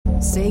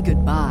Say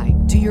goodbye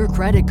to your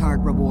credit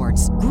card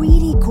rewards.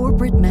 Greedy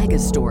corporate mega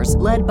stores,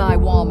 led by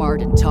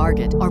Walmart and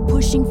Target, are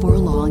pushing for a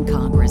law in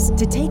Congress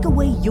to take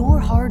away your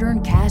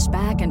hard-earned cash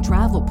back and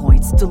travel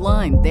points to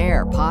line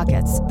their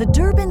pockets. The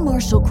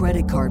Durbin-Marshall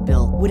credit card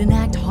bill would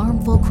enact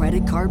harmful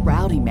credit card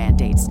routing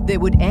mandates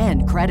that would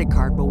end credit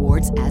card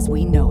rewards as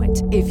we know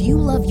it. If you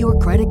love your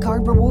credit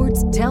card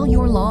rewards, tell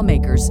your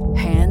lawmakers,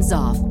 hands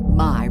off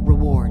my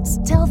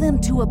rewards. Tell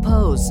them to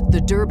oppose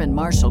the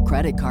Durbin-Marshall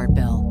credit card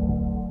bill.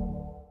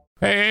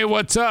 Hey,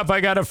 what's up? I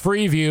got a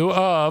FREEview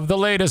of the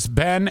latest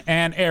Ben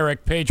and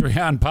Eric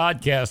Patreon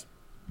podcast.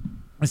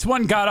 This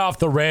one got off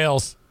the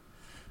rails.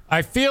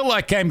 I feel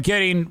like I'm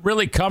getting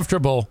really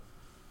comfortable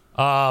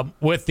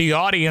with the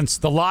audience,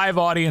 the live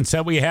audience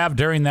that we have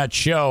during that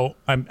show.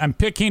 I'm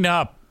picking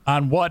up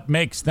on what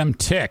makes them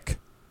tick,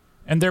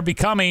 and they're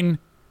becoming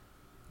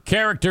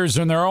characters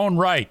in their own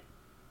right.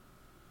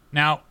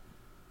 Now,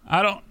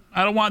 I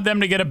don't want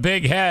them to get a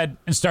big head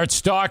and start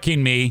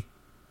stalking me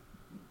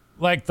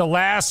like the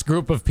last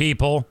group of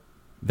people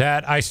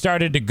that I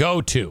started to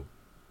go to.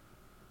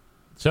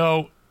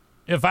 So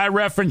if I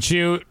reference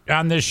you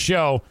on this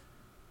show,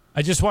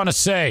 I just want to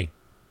say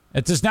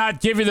it does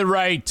not give you the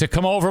right to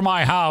come over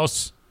my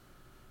house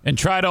and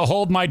try to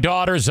hold my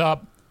daughters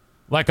up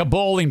like a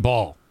bowling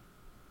ball.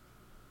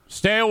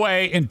 Stay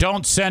away and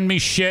don't send me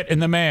shit in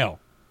the mail.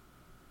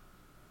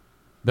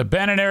 The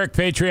Ben and Eric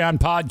Patreon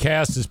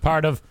podcast is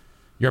part of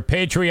your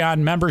Patreon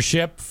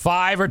membership,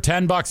 $5 or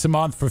 $10 a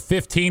month for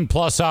 15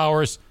 plus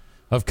hours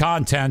of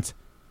content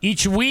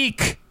each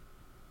week.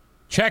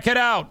 Check it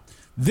out.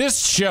 This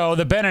show,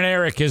 the Ben and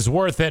Eric, is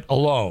worth it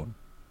alone.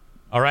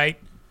 All right?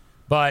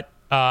 But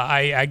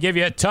I give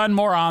you a ton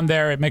more on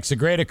there. It makes a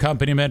great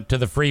accompaniment to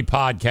the free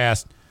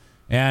podcast.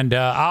 And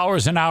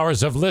hours and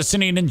hours of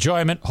listening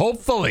enjoyment,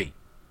 hopefully.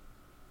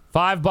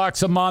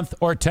 $5 a month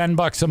or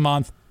 $10 a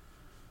month,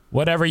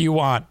 whatever you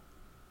want.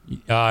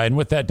 And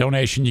with that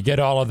donation, you get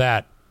all of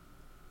that.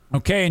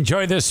 Okay,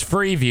 enjoy this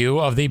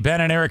FREEview of the Ben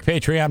and Eric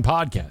Patreon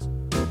podcast.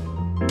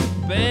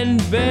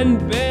 Ben.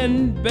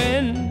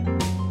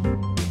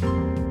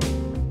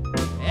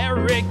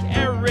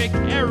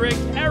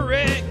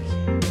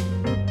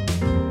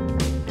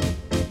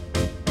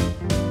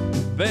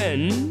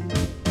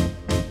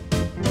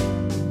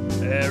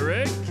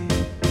 Eric.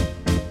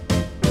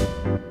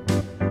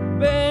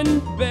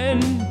 Ben.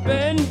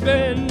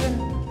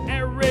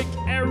 Eric.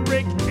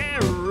 Ben.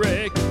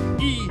 Eric.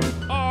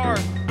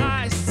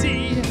 E-R-I-C.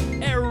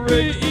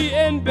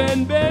 E-N.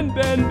 Ben.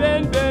 Eric.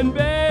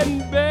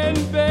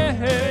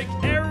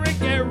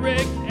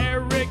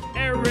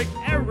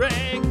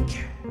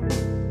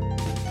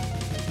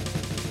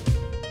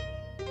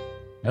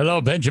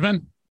 Hello,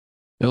 Benjamin.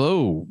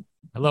 Hello.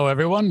 Hello,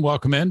 everyone.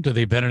 Welcome in to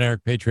the Ben and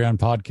Eric Patreon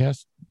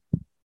podcast.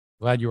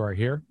 Glad you are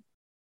here.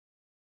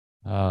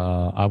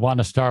 I want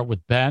to start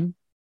with Ben.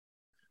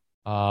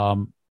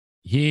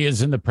 He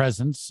is in the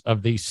presence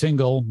of the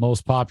single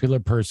most popular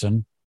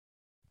person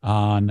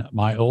on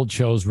my old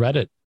show's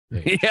Reddit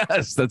page.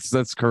 Yes,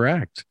 that's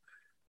correct.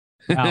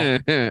 Now,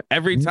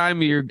 every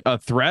time a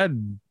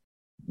thread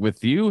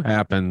with you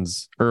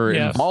happens or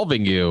yes,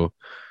 involving you,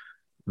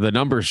 the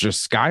numbers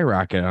just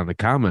skyrocket on the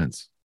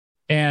comments.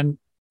 And,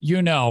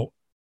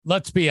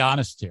 let's be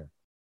honest here.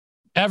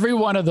 Every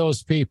one of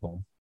those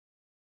people,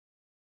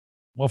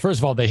 well, first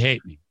of all, they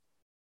hate me.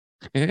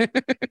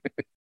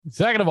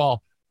 Second of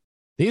all,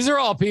 these are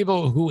all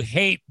people who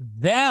hate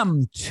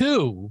them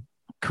too.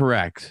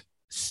 Correct.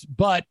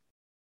 But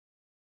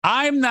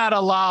I'm not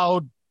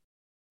allowed.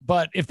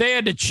 But if they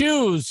had to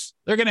choose,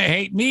 they're going to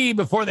hate me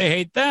before they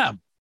hate them.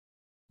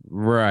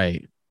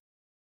 Right.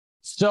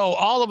 So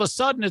all of a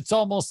sudden, it's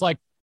almost like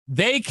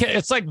they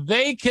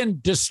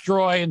can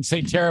destroy and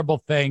say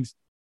terrible things.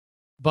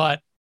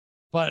 But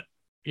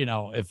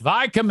if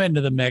I come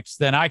into the mix,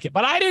 then I can.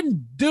 But I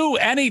didn't do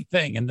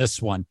anything in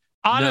this one,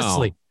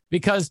 honestly,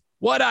 because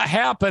what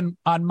happened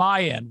on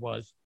my end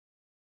was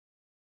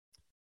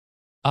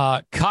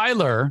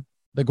Kyler,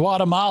 the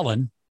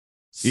Guatemalan,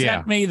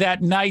 sent me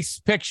that nice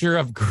picture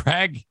of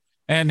Greg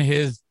and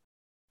his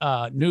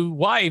new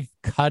wife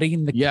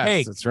cutting the cake.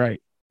 Yes, that's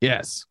right.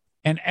 Yes.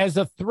 And as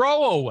a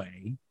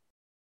throwaway,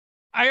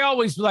 I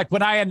always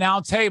when I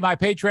announce, hey, my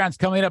Patreon's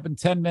coming up in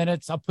 10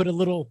 minutes, I'll put a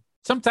little,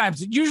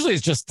 usually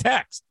it's just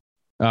text.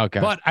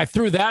 Okay. But I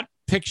threw that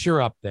picture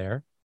up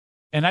there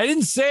and I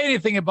didn't say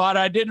anything about it.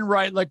 I didn't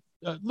write look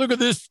at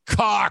this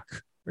cock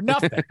or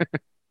nothing.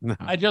 No.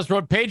 I just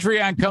wrote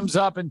Patreon comes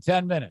up in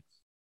 10 minutes.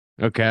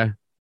 Okay.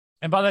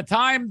 And by the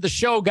time the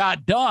show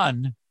got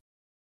done,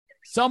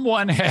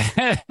 someone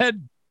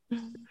had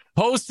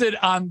posted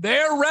on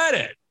their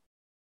Reddit,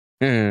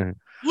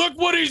 look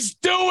what he's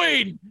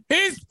doing.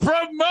 He's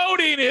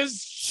promoting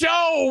his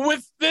show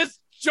with this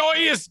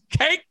joyous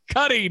cake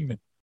cutting.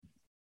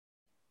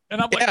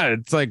 And I'm like, yeah,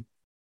 it's like,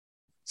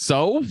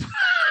 so?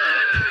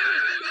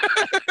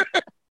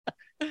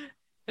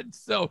 And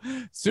so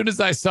as soon as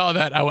I saw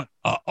that, I went,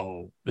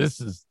 uh-oh,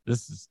 this is,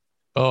 because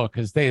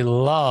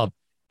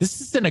this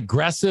is an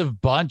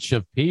aggressive bunch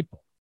of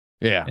people.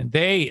 Yeah. And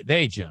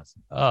they just,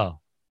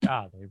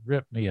 God, they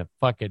ripped me a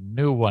fucking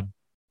new one.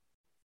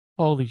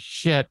 Holy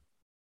shit.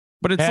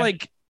 But it's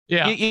like,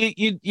 yeah,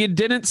 you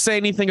didn't say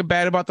anything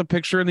bad about the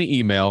picture in the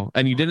email,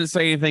 and you didn't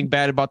say anything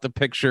bad about the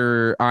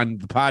picture on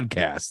the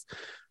podcast.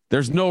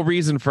 There's no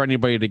reason for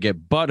anybody to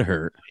get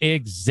butthurt.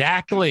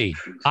 exactly.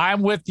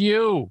 I'm with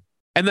you.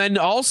 And then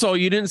also,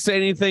 you didn't say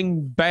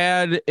anything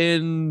bad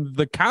in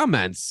the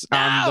comments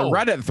on the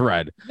Reddit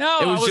thread. No,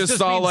 it was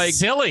just all like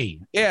silly.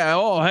 Yeah.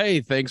 Oh,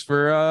 hey, thanks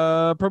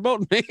for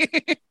promoting me.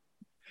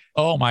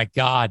 Oh my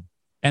God.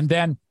 And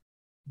then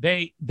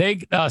they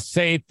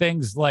say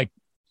things like,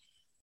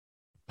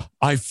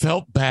 I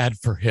felt bad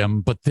for him,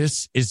 but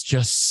this is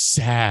just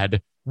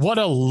sad. What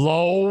a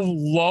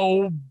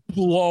low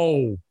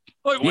blow.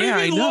 Like, what do you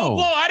mean low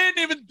blow? I didn't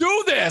even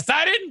do this.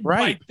 I didn't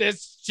write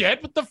this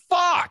shit. What the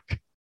fuck?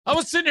 I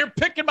was sitting here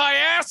picking my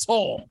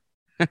asshole.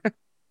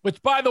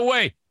 Which, by the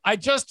way, I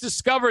just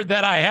discovered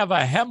that I have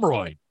a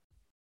hemorrhoid.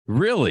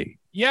 Really?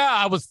 Yeah,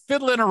 I was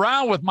fiddling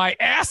around with my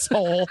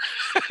asshole.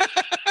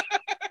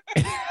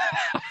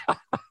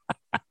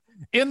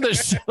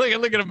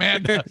 Look at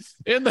Amanda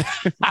in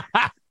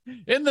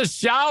the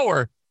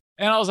shower,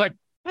 and I was like,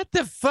 "What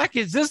the fuck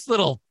is this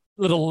little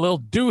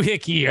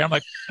doohickey here?" I'm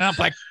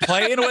like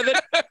playing with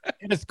it,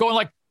 and it's going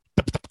like,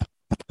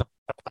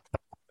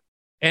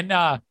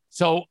 and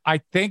so I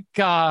think,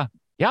 I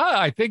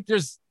think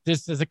there's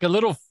like a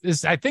little.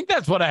 I think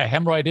that's what a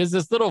hemorrhoid is.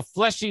 This little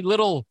fleshy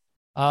little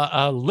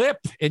lip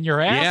in your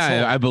asshole.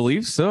 Yeah, I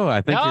believe so.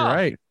 I think you're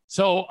right.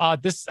 So I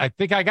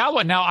think I got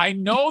one now. I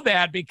know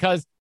that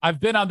because I've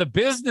been on the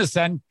business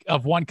end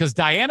of one because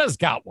Diana's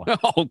got one.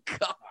 Oh,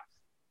 God.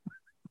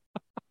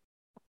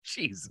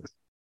 Jesus.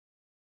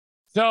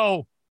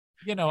 So,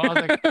 I was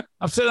like,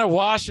 I'm sitting there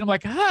washing. I'm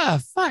like,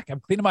 fuck. I'm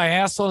cleaning my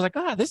asshole. I was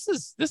like, this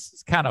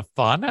is kind of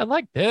fun. I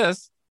like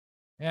this.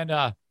 And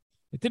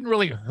it didn't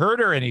really hurt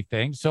or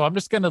anything. So I'm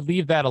just going to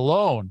leave that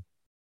alone.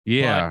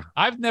 Yeah. But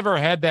I've never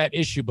had that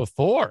issue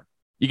before.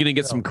 You going to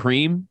get some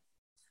cream?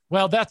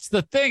 Well, that's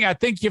the thing. I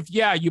think if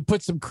you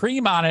put some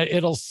cream on it,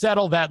 it'll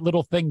settle that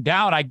little thing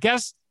down. I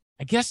guess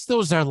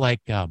those are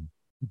like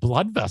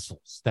blood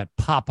vessels that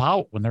pop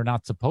out when they're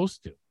not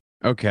supposed to.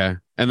 Okay.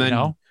 And then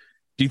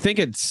do you think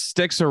it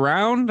sticks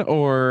around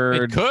or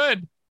it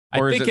could?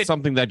 Or is it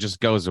something that just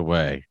goes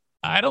away?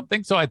 I don't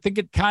think so. I think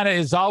it kind of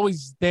is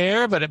always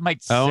there, but it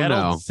might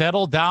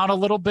settle down a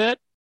little bit.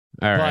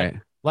 All right.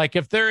 Like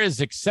if there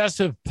is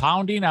excessive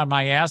pounding on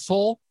my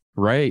asshole,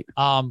 right.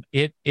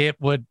 It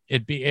would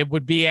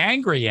be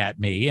angry at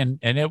me and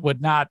it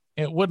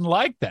wouldn't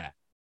like that.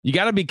 You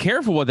got to be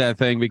careful with that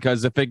thing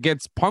because if it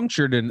gets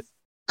punctured in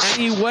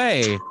any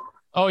way,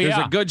 there's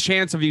a good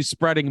chance of you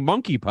spreading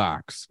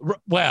monkeypox.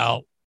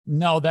 Well,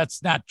 no,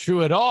 that's not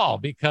true at all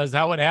because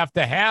I would have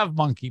to have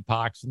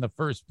monkeypox in the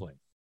first place.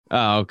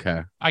 Oh,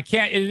 okay. I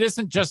can't. It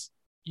isn't just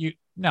you.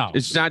 No,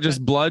 it's not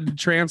just blood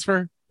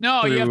transfer.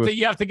 No, you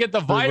have to get the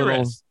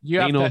virus.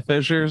 You have anal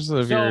fissures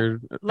of your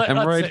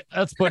hemorrhoid.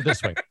 Let's put it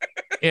this way: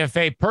 if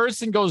a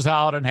person goes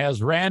out and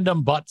has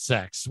random butt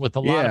sex with a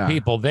lot of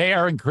people, they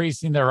are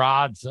increasing their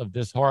odds of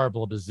this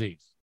horrible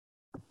disease.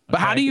 But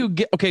how do you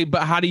get? Okay,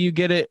 but how do you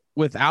get it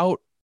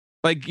without?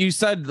 Like you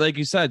said,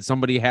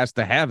 somebody has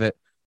to have it.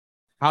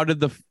 How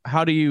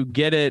do you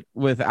get it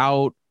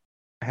without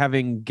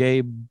having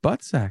gay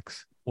butt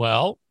sex?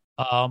 Well,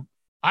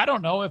 I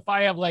don't know if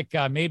I have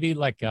maybe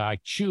I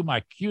chew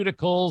my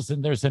cuticles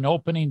and there's an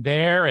opening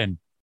there and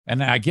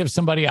I give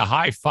somebody a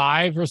high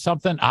five or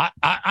something.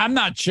 I'm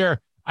not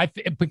sure.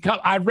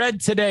 I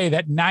read today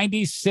that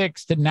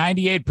 96 to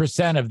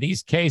 98% of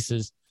these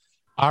cases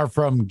are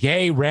from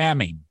gay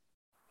ramming.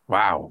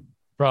 Wow.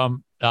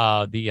 From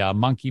the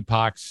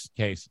monkeypox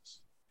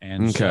cases.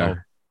 And so,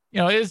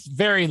 it's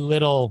very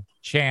little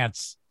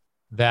chance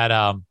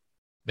that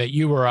that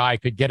you or I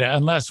could get it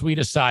unless we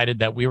decided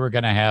that we were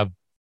going to have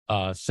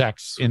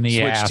sex in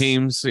the ass. Switch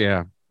teams,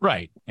 yeah.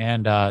 Right.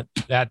 And that,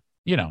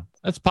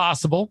 that's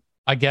possible,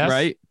 I guess.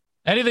 Right.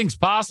 Anything's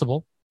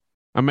possible.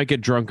 I might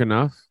get drunk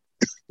enough.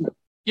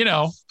 You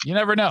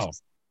never know.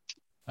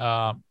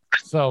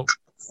 So,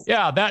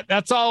 yeah,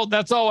 that's all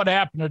what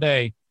happened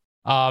today.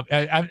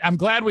 I'm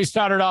glad we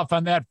started off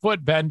on that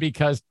foot, Ben,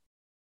 because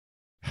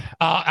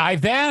I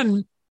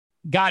then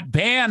got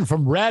banned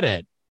from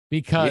Reddit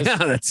because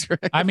that's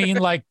right. I mean,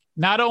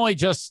 not only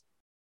just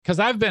because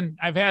I've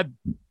had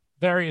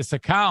various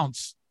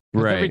accounts.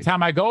 Right. Every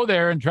time I go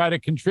there and try to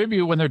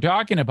contribute when they're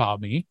talking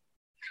about me,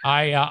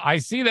 I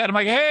see that I'm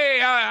like, hey,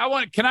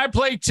 can I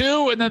play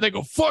too? And then they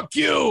go, fuck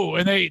you,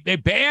 and they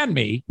ban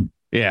me.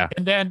 Yeah.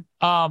 And then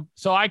I'm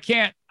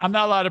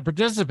not allowed to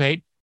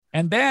participate.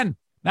 And then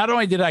not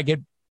only did I get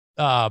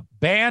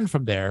banned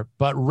from there,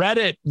 but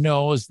Reddit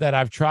knows that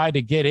I've tried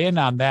to get in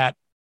on that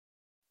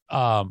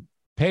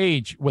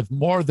page with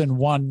more than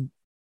one.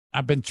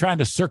 I've been trying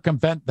to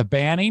circumvent the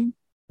banning.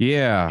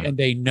 Yeah. And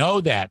they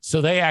know that.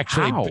 So they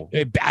actually,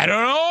 I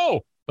don't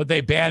know, but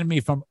they banned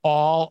me from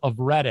all of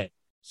Reddit.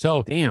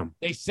 So damn,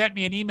 they sent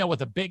me an email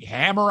with a big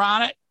hammer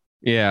on it.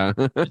 Yeah.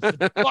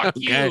 Said, fuck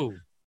you.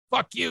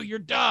 Fuck you. You're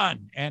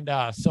done. And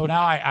so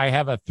now I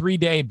have a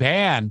 3-day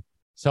ban.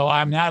 So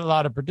I'm not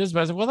allowed to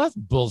participate. I said, well, that's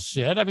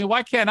bullshit. I mean,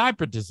 why can't I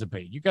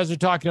participate? You guys are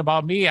talking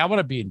about me. I want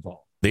to be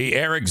involved. The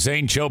Eric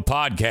Zane Show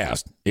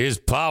podcast is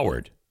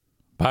powered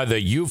by the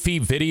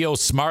Eufy Video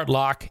Smart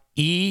Lock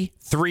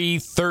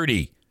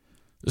E330.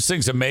 This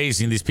thing's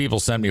amazing. These people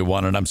sent me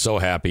one, and I'm so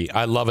happy.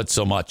 I love it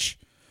so much.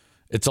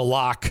 It's a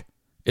lock.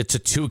 It's a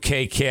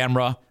 2K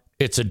camera.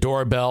 It's a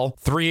doorbell.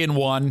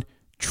 3-in-1,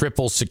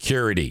 triple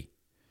security.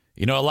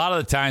 You know, a lot of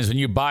the times when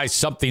you buy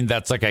something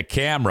that's like a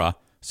camera,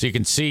 so you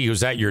can see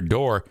who's at your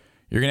door,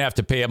 you're going to have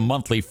to pay a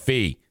monthly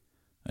fee.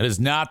 That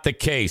is not the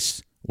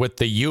case with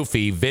the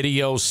Eufy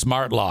Video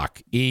Smart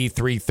Lock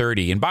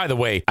E330. And by the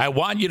way, I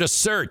want you to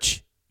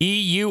search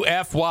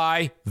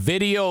EUFY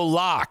Video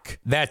Lock.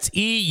 That's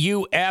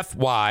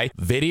EUFY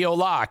Video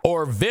Lock.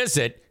 Or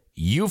visit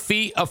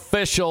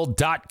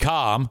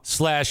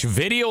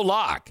eufyofficial.com/video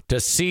lock to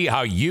see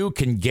how you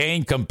can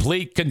gain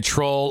complete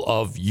control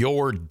of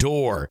your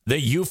door. The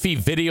Eufy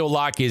Video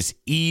Lock is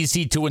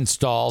easy to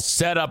install,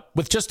 set up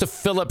with just a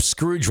Phillips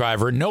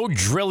screwdriver, no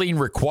drilling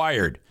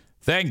required.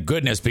 Thank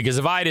goodness, because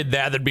if I did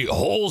that, there'd be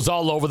holes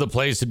all over the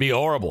place. It'd be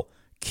horrible.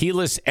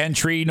 Keyless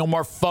entry, no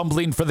more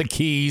fumbling for the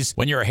keys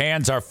when your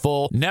hands are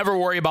full. Never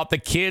worry about the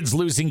kids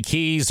losing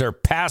keys or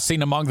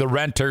passing among the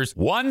renters.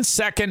 1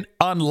 second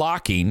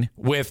unlocking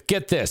with,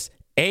 get this,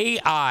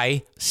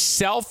 AI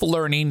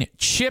self-learning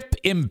chip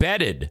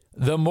embedded.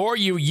 The more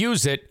you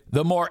use it,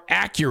 the more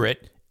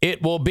accurate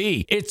it will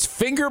be. It's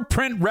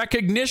fingerprint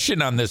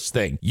recognition on this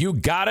thing. You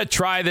gotta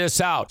try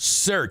this out.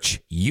 Search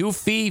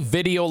Eufy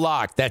Video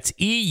Lock. That's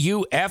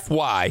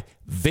EUFY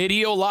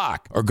Video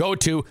Lock. Or go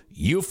to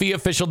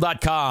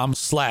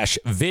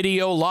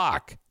eufyofficial.com/video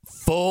lock.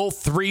 Full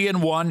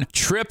 3-in-1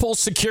 triple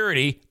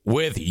security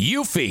with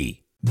Eufy.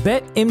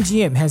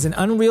 BetMGM has an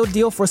unreal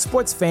deal for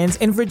sports fans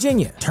in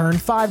Virginia. Turn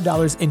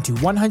 $5 into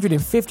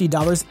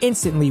 $150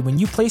 instantly when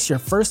you place your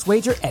first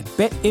wager at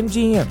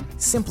BetMGM.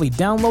 Simply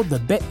download the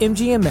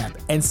BetMGM app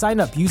and sign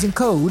up using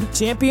code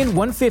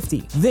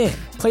Champion150. Then,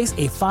 place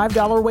a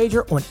 $5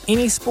 wager on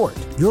any sport.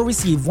 You'll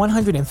receive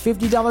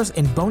 $150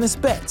 in bonus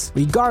bets,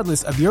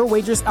 regardless of your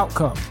wager's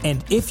outcome.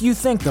 And if you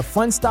think the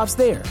fun stops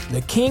there,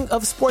 the king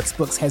of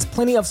sportsbooks has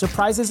plenty of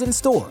surprises in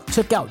store.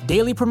 Check out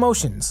daily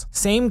promotions,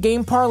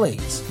 same-game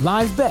parlays,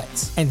 live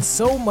bets, and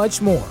so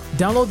much more.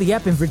 Download the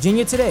app in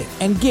Virginia today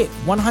and get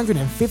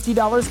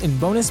 $150 in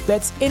bonus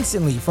bets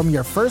instantly from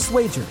your first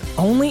wager.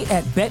 Only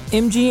at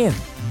BetMGM.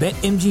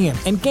 BetMGM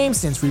and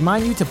GameSense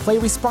remind you to play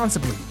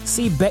responsibly.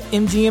 See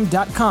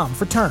BetMGM.com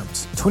for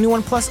terms.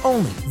 21 plus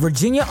only.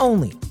 Virginia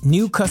only.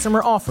 New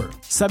customer offer.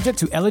 Subject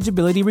to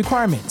eligibility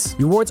requirements.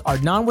 Rewards are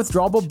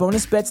non-withdrawable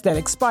bonus bets that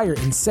expire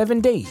in 7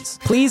 days.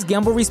 Please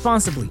gamble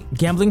responsibly.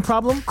 Gambling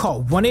problem?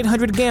 Call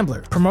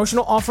 1-800-GAMBLER.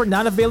 Promotional offer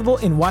not available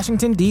in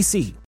Washington,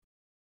 D.C.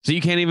 So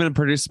you can't even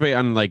participate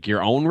on like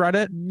your own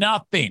Reddit?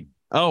 Nothing.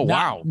 Oh,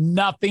 wow.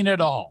 Nothing at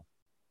all.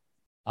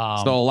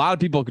 So a lot of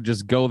people could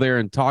just go there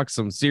and talk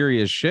some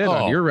serious shit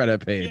on your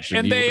Reddit page,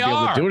 and you wouldn't be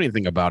able to do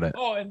anything about it.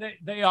 Oh, and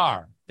they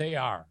are.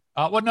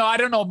 Well, no, I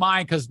don't know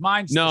mine because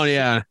mine's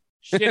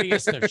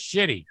shittiest of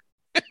shitty.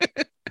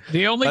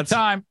 The only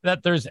time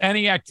that there's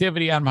any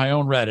activity on my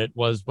own Reddit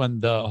was when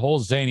the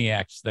whole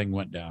Zaniacs thing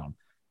went down.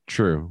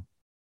 True.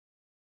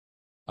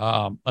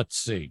 Let's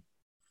see.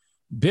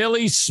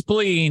 Billy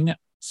Spleen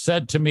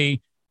said to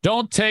me,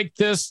 "Don't take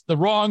this the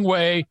wrong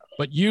way,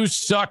 but you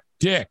suck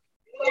dick."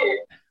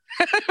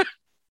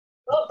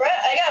 Well,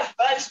 Brett, I got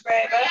bug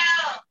spray,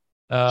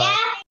 bro.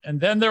 And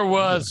then there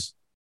was,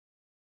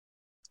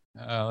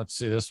 let's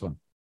see this one.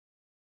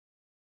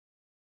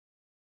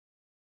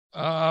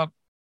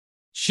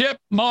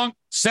 Chipmunk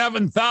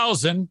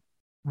 7000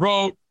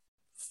 wrote,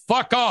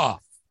 "Fuck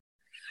off."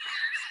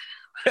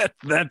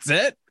 That's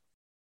it.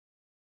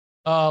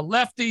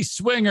 Lefty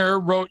Swinger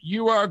wrote,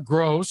 "You are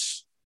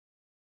gross."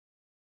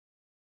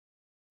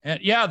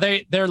 And yeah,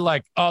 they're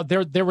like,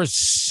 they were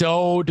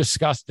so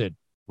disgusted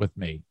with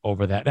me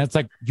over that. And it's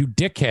like, you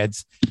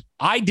dickheads,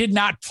 I did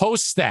not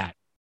post that.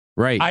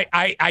 Right.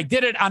 I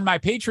did it on my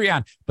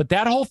Patreon, but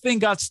that whole thing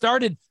got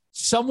started.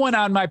 Someone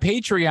on my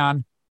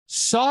Patreon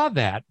saw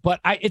that, but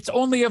it's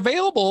only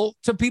available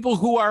to people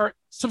who are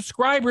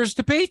subscribers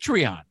to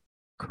Patreon.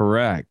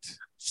 Correct.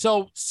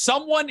 So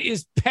someone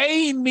is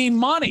paying me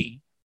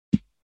money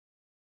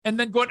and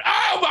then going,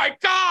 "Oh my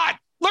God,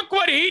 look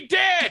what he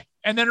did."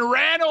 And then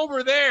ran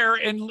over there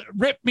and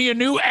ripped me a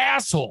new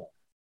asshole.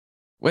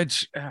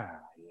 Which,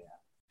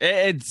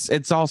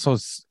 it's also,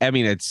 I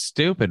mean, it's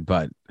stupid,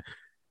 but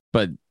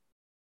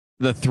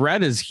the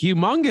thread is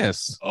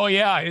humongous. Oh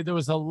yeah, there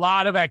was a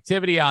lot of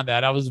activity on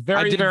that. I was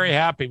very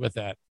happy with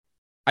that.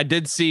 I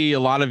did see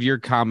a lot of your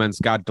comments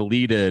got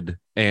deleted,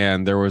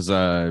 and there was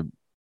a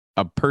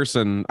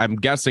person, I'm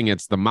guessing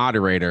it's the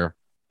moderator,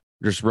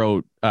 just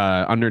wrote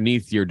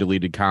underneath your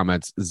deleted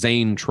comments,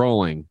 "Zane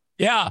trolling."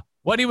 Yeah.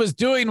 What he was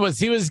doing was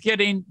he was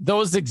getting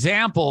those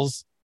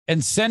examples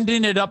and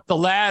sending it up the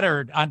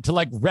ladder onto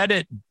like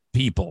Reddit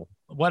people,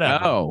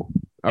 whatever. Oh,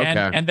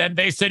 okay. And then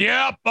they said,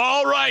 "Yep,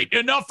 all right,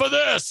 enough of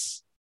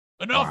this.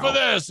 Enough of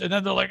this." And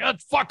then they're like,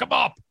 "Let's fuck them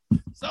up."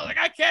 So like,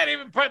 I can't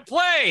even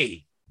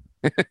play.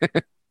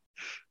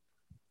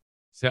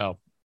 So,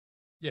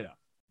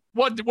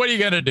 what are you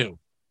going to do?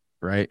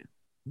 Right.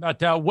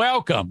 But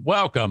welcome.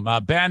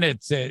 Ben,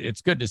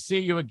 it's good to see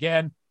you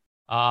again.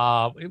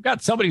 We've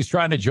got somebody who's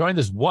trying to join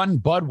this one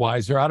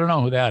Budweiser. I don't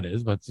know who that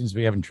is, but it seems to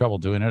be having trouble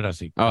doing it. I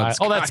see.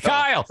 That's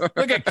Kyle.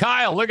 Look at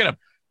Kyle. Look at him.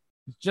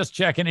 He's just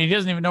checking. He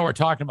doesn't even know we're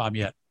talking about him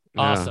yet.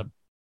 Awesome.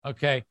 Yeah.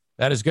 Okay.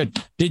 That is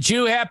good. Did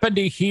you happen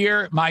to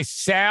hear my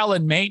Sal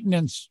and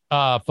maintenance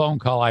phone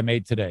call I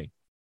made today?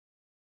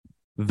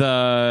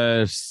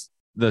 The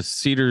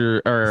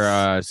Cedar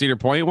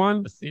Point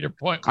one? The Cedar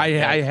Point.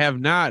 I have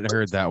not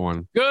heard that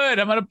one. Good.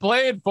 I'm going to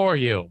play it for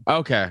you.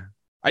 Okay.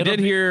 I did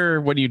hear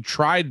when you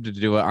tried to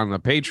do it on the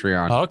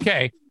Patreon.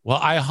 Okay. Well,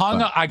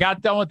 I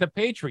got done with the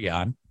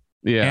Patreon.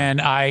 Yeah. And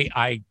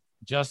I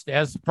just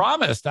as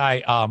promised,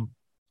 I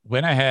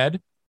went ahead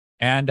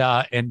and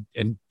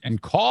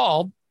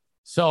called.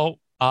 So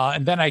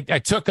and then I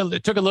took a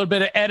little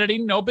bit of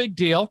editing, no big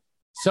deal.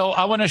 So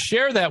I want to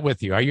share that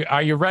with you.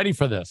 Are you ready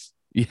for this?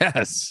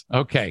 Yes.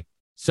 Okay.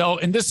 So,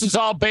 and this is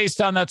all based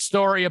on that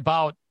story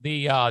about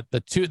the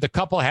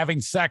couple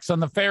having sex on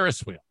the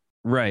Ferris wheel.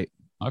 Right.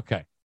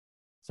 Okay.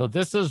 So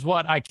this is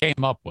what I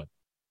came up with.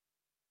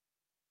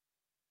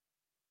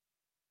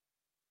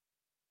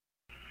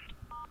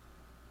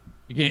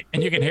 You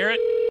can hear it?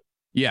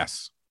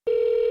 Yes.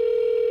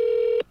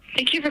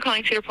 Thank you for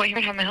calling Cedar Point.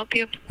 How may I help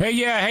you?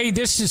 Hey,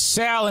 this is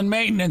Sal in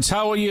maintenance.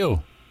 How are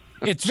you?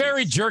 It's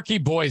very Jerky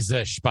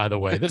Boys-ish, by the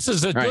way. This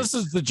is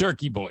the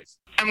Jerky Boys.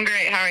 I'm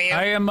great. How are you?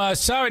 I am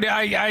sorry.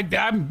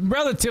 I'm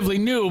relatively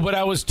new, but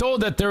I was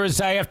told that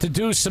I have to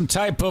do some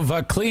type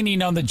of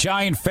cleaning on the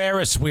giant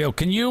Ferris wheel.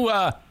 Can you,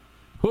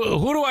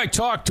 who do I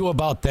talk to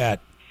about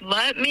that?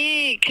 Let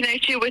me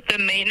connect you with the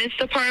maintenance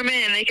department,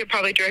 and they could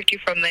probably direct you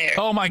from there.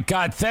 Oh, my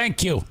God.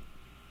 Thank you.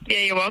 Yeah,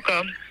 you're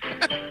welcome.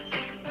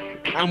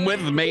 I'm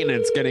with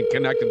maintenance, getting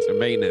connected to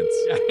maintenance.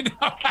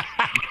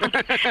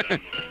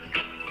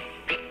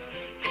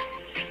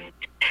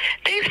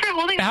 Thanks for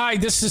holding. Hi,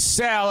 this is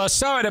Sal.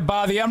 Sorry to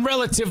bother you. I'm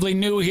relatively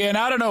new here, and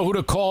I don't know who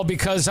to call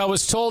because I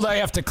was told I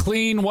have to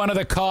clean one of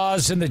the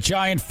cars in the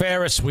giant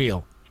Ferris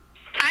wheel.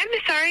 I'm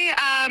sorry.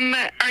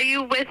 Are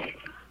you with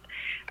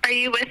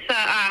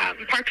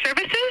Park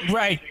Services?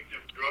 Right.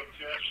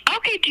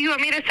 Okay. Do you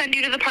want me to send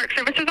you to the Park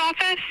Services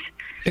office?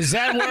 Is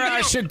that where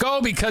I should go?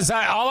 Because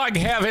all I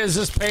have is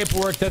this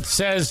paperwork that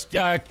says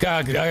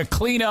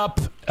clean up.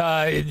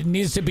 It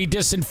needs to be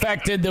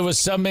disinfected. There was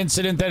some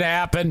incident that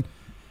happened.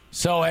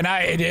 So,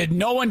 and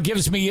no one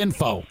gives me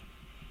info.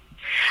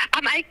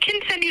 I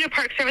can send you to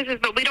Park Services,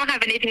 but we don't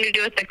have anything to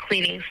do with the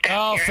cleaning staff.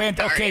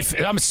 Oh, okay.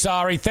 I'm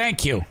sorry.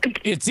 Thank you.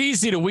 It's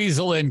easy to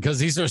weasel in because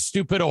these are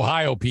stupid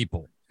Ohio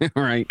people.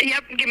 Right.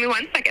 Yep. Give me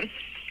 1 second.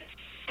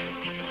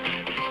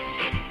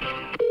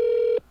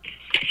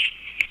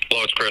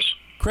 Hello, it's Chris.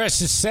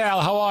 Chris, it's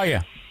Sal. How are you?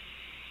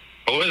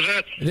 Who is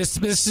it?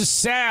 This is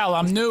Sal.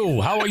 I'm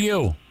new. How are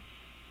you?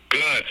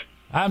 Good.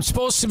 I'm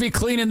supposed to be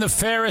cleaning the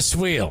Ferris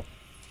wheel.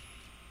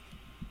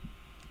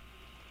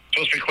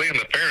 Supposed to be cleaning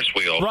the Ferris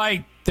wheel.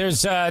 Right.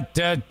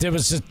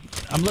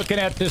 I'm looking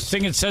at this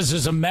thing. It says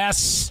there's a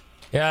mess.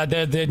 Yeah,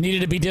 there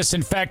needed to be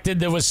disinfected.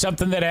 There was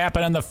something that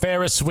happened on the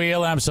Ferris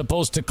wheel. And I'm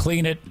supposed to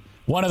clean it.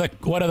 One of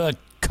the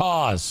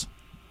cars.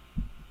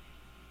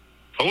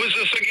 Who is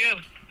this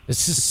again?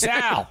 This is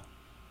Sal.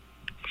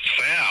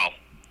 Sal.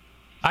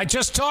 I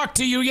just talked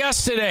to you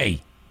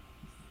yesterday.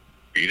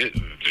 Did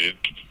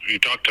you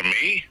talk to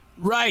me?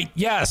 Right.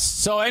 Yes.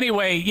 So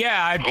anyway,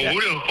 yeah.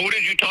 Who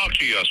did you talk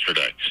to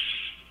yesterday?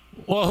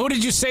 Well, who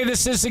did you say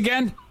this is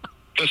again?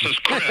 This is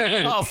Chris.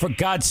 Oh, for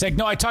God's sake.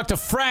 No, I talked to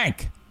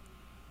Frank.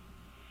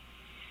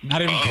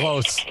 Not even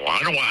close. Well, I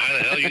don't know how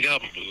the hell you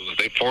got.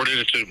 They forwarded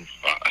it to.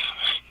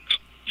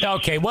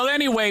 Okay. Well,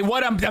 anyway,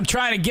 what I'm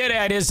trying to get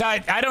at is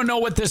I don't know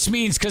what this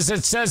means because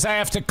it says I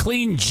have to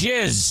clean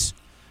jizz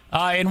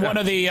in one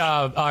of the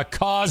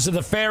cars of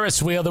the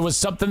Ferris wheel. There was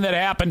something that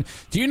happened.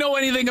 Do you know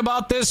anything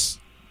about this?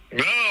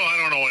 No, I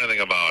don't know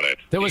anything about it.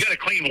 You got to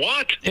clean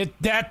what?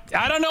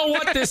 I don't know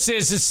what this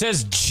is. It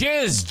says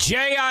jizz,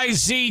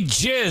 J-I-Z,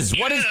 jizz.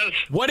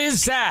 What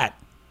is that?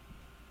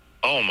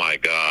 Oh my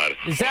God!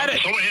 Is that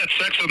it? Someone had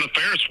sex on the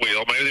Ferris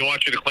wheel. Maybe they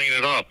want you to clean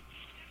it up.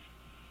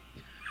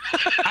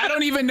 I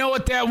don't even know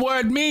what that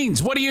word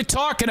means. What are you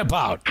talking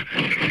about? What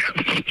do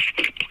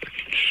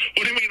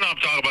you mean I'm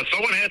talking about?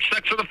 Someone had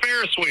sex on the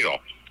Ferris wheel.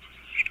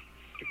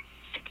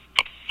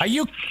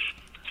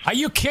 Are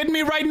you kidding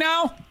me right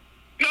now?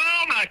 No,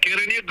 I'm not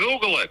kidding you.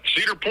 Google it.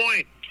 Cedar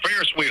Point,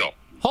 Ferris wheel.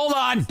 Hold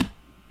on.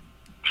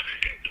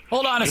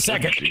 Hold on a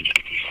second. Somebody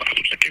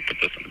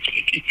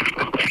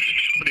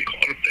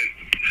called it.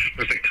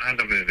 There's a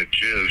condom in the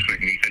jizz when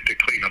you need to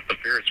clean up the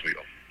Ferris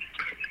wheel.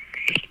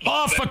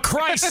 Oh, for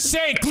Christ's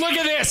sake, look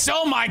at this.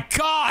 Oh, my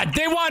God.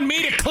 They want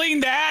me to clean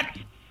that?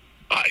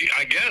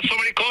 I guess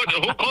somebody called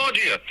you. Who called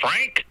you?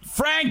 Frank?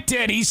 Frank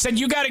did. He said,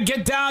 you got to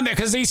get down there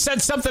because he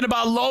said something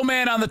about low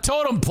man on the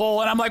totem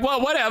pole. And I'm like,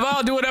 well, whatever.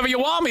 I'll do whatever you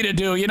want me to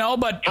do,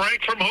 but.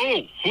 Frank from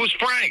who? Who's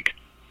Frank?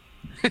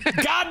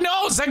 God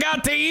knows I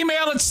got the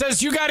email that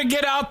says you got to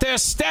get out there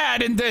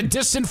stat and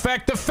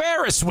disinfect the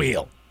Ferris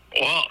wheel.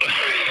 Well,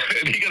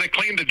 you got to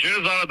clean the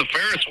jizz out of the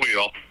Ferris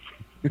wheel.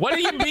 What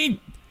do you mean?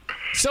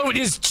 So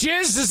is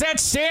jizz, does that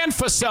stand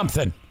for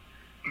something?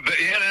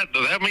 Yeah,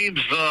 that means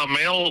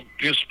male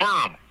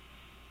sperm.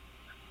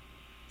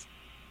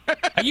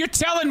 Are you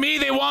telling me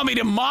they want me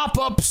to mop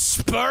up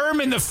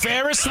sperm in the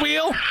Ferris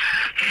wheel?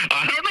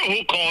 I don't know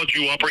who called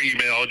you up or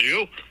emailed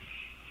you.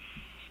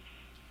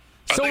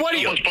 So what do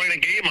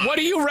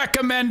you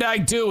recommend I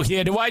do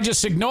here? Do I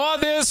just ignore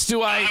this?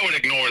 I would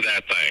ignore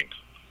that thing.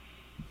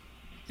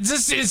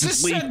 Is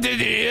this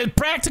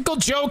practical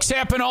jokes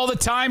happen all the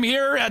time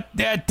here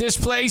at this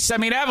place? I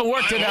mean, I haven't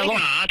worked there that long.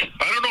 I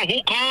don't know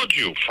who called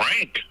you,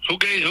 Frank. Who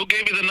gave you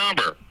the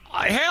number?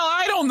 Hell,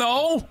 I don't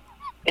know.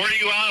 Where are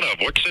you out of?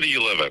 What city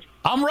you live in?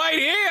 I'm right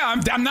here.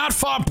 I'm not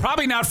far,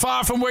 probably not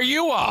far from where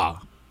you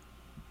are.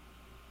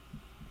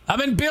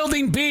 I'm in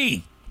Building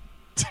B.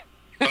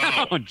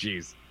 Oh,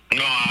 jeez.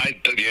 No, I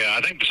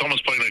think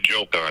someone's playing a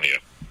joke on you.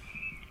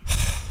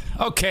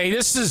 Okay,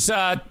 this is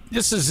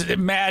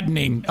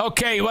maddening.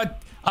 Okay,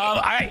 what?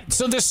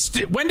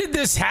 When did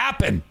this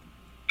happen?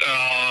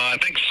 I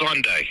think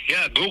Sunday.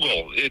 Yeah,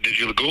 Google. Did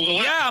you Google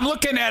it? Yeah, I'm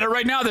looking at it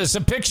right now. There's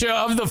a picture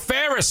of the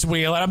Ferris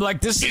wheel, and I'm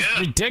like, this is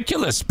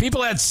ridiculous.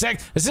 People had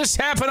sex. Does this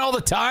happen all the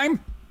time?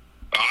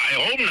 I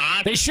hope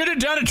not. They should have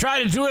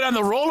tried to do it on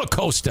the roller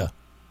coaster.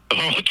 Oh,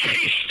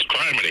 jeez,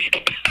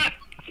 criminy.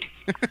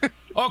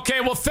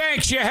 Okay, well,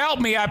 thanks. You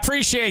helped me. I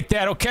appreciate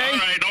that, okay? All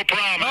right, no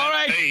problem. All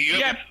right. Hey, you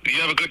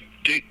have a good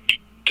day.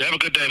 Have a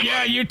good day,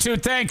 Yeah, buddy. you too.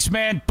 Thanks,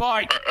 man.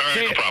 Bye. All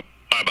right, no problem.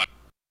 Bye-bye.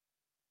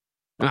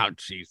 Oh,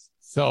 jeez.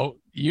 So,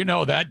 you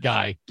know that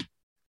guy.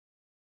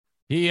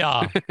 He,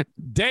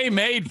 day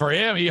made for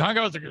him. He hung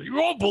out. You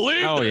won't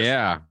believe this. Oh,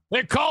 yeah.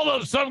 They called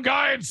up some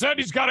guy and said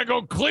he's got to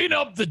go clean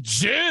up the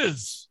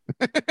jizz.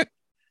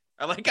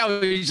 I like how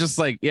he's just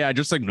like, yeah,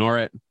 just ignore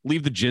it.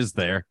 Leave the jizz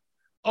there.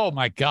 Oh,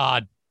 my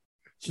God.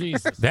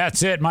 Jesus.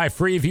 That's it. My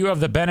free view of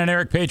the Ben and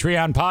Eric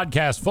Patreon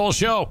podcast. Full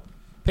show.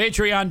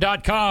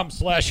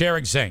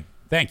 Patreon.com/Eric Zane.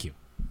 Thank you.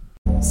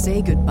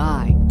 Say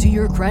goodbye to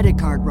your credit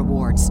card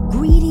rewards.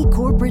 Greedy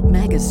corporate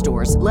mega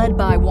stores, led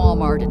by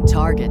Walmart and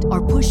Target,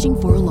 are pushing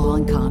for a law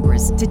in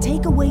Congress to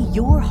take away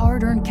your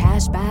hard-earned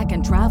cash back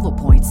and travel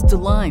points to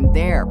line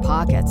their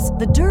pockets.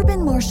 The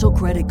Durbin-Marshall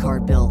credit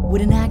card bill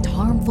would enact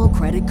harmful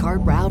credit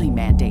card routing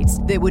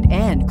mandates that would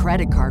end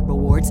credit card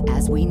rewards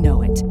as we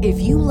know it. If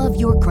you love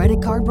your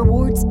credit card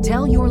rewards,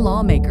 tell your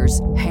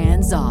lawmakers,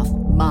 hands off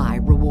my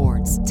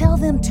rewards. Tell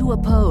them to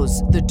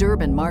oppose the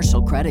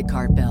Durbin-Marshall credit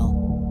card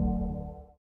bill.